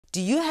Do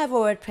you have a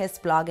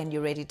WordPress blog and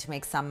you're ready to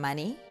make some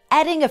money?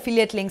 Adding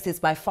affiliate links is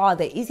by far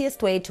the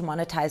easiest way to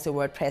monetize your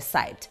WordPress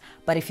site.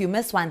 But if you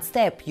miss one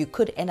step, you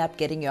could end up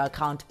getting your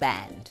account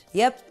banned.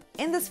 Yep,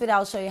 in this video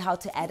I'll show you how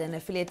to add an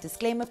affiliate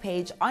disclaimer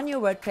page on your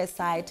WordPress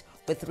site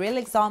with real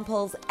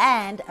examples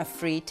and a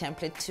free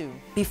template too.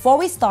 Before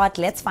we start,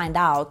 let's find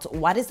out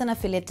what is an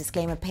affiliate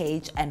disclaimer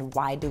page and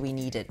why do we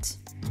need it.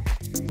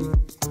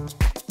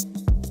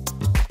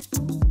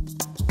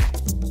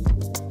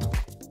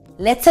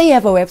 Let's say you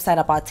have a website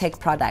about tech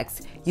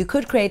products. You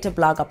could create a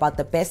blog about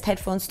the best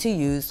headphones to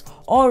use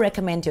or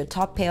recommend your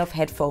top pair of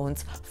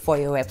headphones for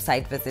your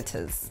website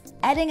visitors.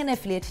 Adding an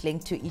affiliate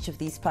link to each of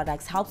these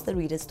products helps the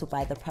readers to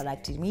buy the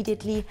product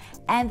immediately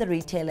and the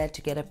retailer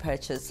to get a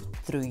purchase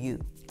through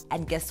you.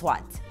 And guess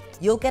what?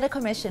 You'll get a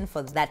commission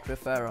for that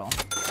referral.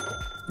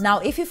 Now,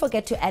 if you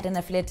forget to add an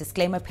affiliate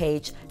disclaimer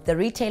page, the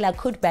retailer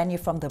could ban you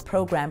from the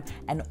program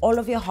and all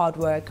of your hard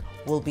work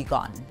will be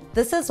gone.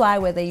 This is why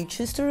whether you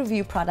choose to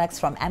review products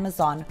from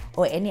Amazon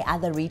or any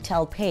other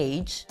retail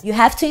page, you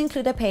have to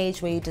include a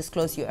page where you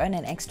disclose you earn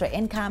an extra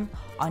income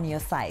on your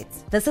site.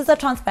 This is a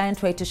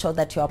transparent way to show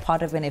that you are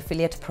part of an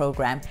affiliate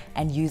program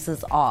and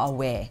users are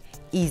aware.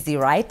 Easy,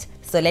 right?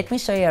 So let me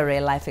show you a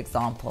real life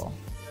example.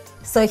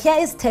 So here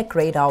is Tech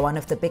Radar, one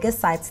of the biggest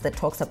sites that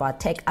talks about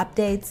tech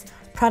updates,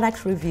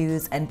 product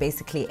reviews, and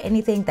basically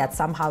anything that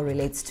somehow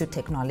relates to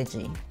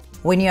technology.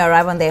 When you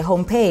arrive on their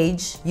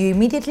homepage, you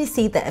immediately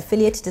see the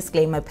affiliate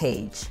disclaimer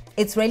page.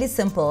 It's really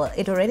simple.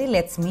 It already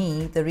lets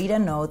me, the reader,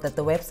 know that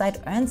the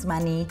website earns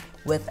money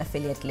with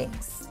affiliate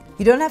links.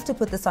 You don't have to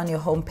put this on your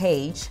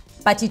homepage,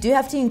 but you do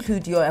have to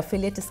include your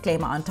affiliate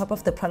disclaimer on top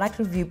of the product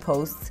review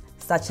posts,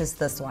 such as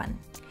this one.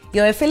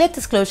 Your affiliate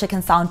disclosure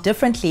can sound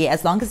differently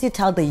as long as you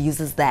tell the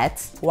users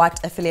that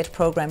what affiliate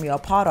program you are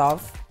part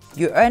of,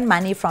 you earn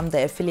money from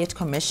the affiliate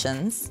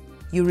commissions,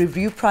 you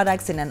review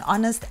products in an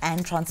honest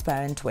and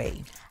transparent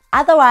way.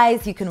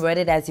 Otherwise, you can word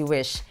it as you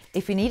wish.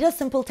 If you need a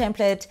simple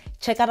template,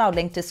 check out our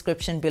link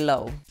description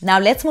below. Now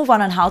let's move on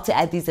how to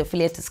add these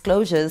affiliate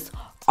disclosures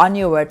on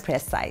your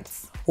WordPress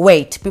sites.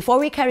 Wait, before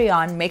we carry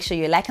on, make sure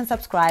you like and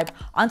subscribe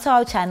onto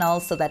our channel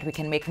so that we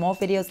can make more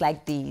videos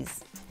like these.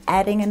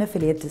 Adding an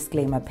affiliate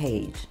disclaimer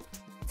page.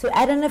 To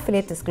add an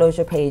affiliate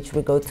disclosure page,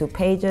 we go to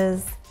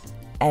Pages,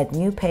 Add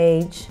New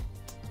Page,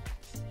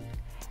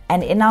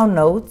 and in our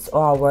notes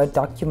or our Word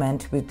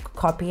document, we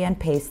copy and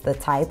paste the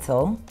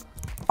title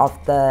of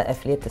the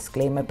affiliate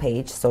disclaimer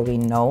page so we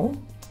know.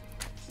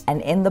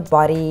 And in the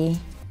body,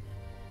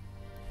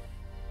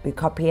 we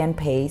copy and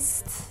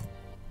paste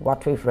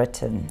what we've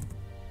written.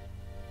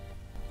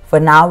 For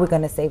now, we're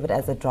going to save it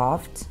as a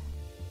draft.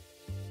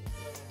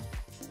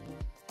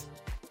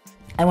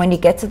 And when you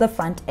get to the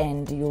front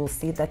end, you'll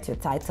see that your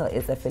title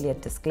is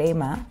affiliate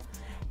disclaimer.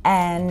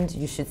 And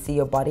you should see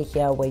your body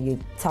here where you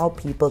tell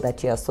people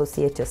that you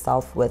associate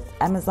yourself with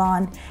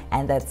Amazon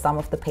and that some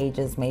of the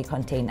pages may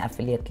contain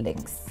affiliate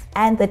links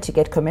and that you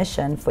get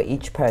commission for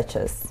each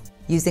purchase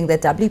using the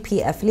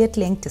WP affiliate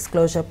link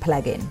disclosure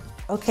plugin.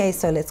 Okay,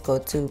 so let's go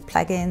to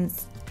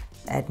plugins,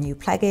 add new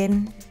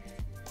plugin.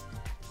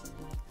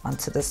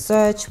 Onto the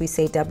search, we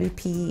say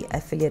WP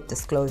affiliate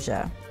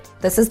disclosure.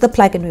 This is the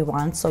plugin we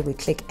want, so we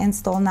click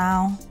install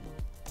now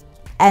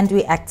and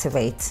we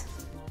activate.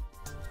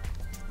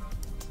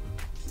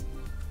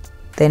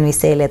 Then we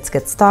say, let's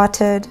get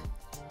started.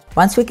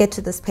 Once we get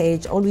to this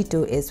page, all we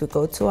do is we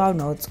go to our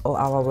notes or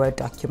our Word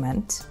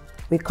document.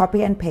 We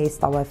copy and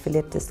paste our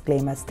affiliate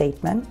disclaimer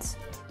statement.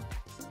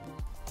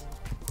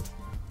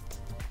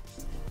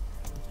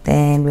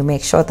 Then we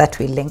make sure that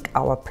we link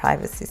our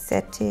privacy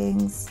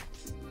settings.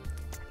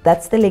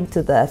 That's the link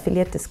to the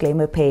affiliate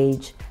disclaimer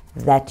page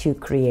that you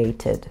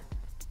created.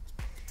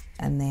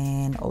 And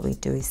then all we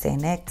do is say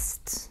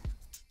next.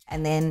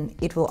 And then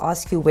it will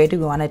ask you where do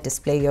you want to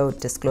display your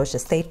disclosure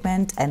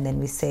statement, and then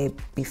we say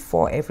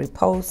before every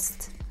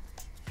post.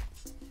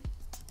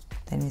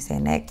 Then we say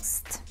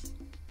next.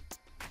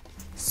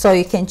 So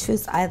you can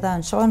choose either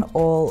on show on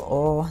all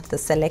or the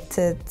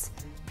selected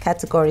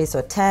categories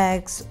or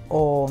tags,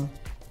 or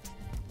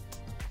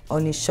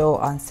only show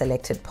on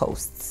selected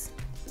posts.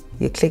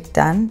 You click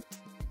done.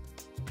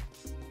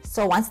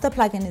 So once the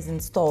plugin is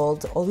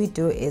installed, all we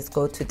do is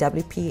go to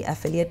WP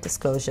affiliate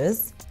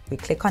disclosures. We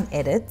click on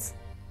edit.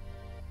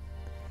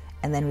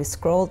 And then we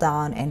scroll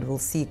down and we'll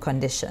see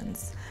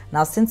conditions.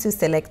 Now, since we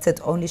selected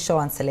only show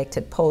on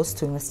selected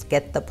posts, we must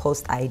get the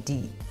post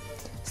ID.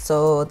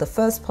 So the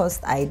first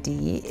post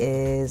ID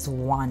is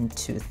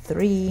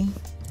 123,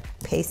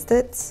 paste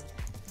it,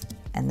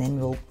 and then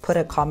we'll put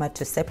a comma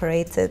to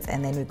separate it,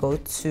 and then we go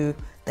to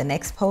the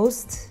next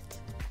post.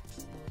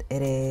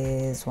 It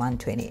is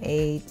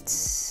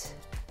 128,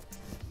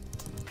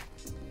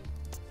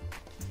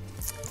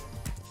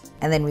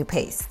 and then we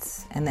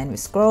paste, and then we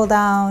scroll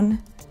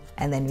down,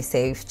 and then we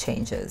save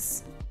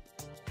changes.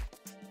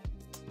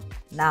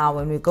 Now,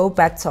 when we go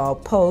back to our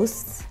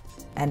posts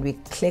and we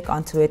click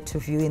onto it to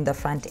view in the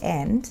front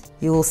end,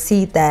 you will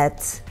see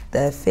that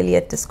the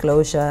affiliate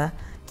disclosure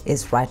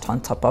is right on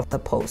top of the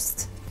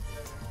post.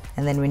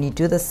 And then when you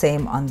do the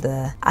same on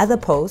the other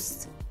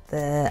post,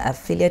 The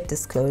affiliate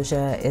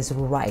disclosure is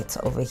right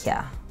over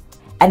here.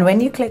 And when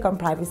you click on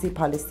privacy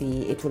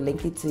policy, it will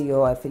link you to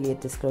your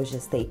affiliate disclosure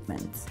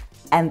statement.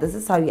 And this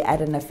is how you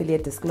add an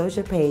affiliate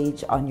disclosure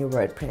page on your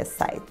WordPress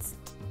site.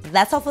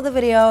 That's all for the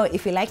video.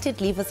 If you liked it,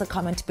 leave us a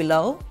comment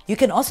below. You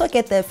can also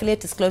get the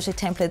affiliate disclosure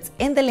templates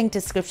in the link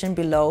description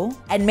below.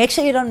 And make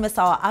sure you don't miss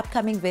our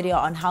upcoming video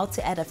on how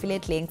to add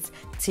affiliate links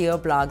to your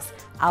blogs.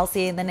 I'll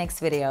see you in the next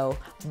video.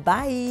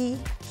 Bye.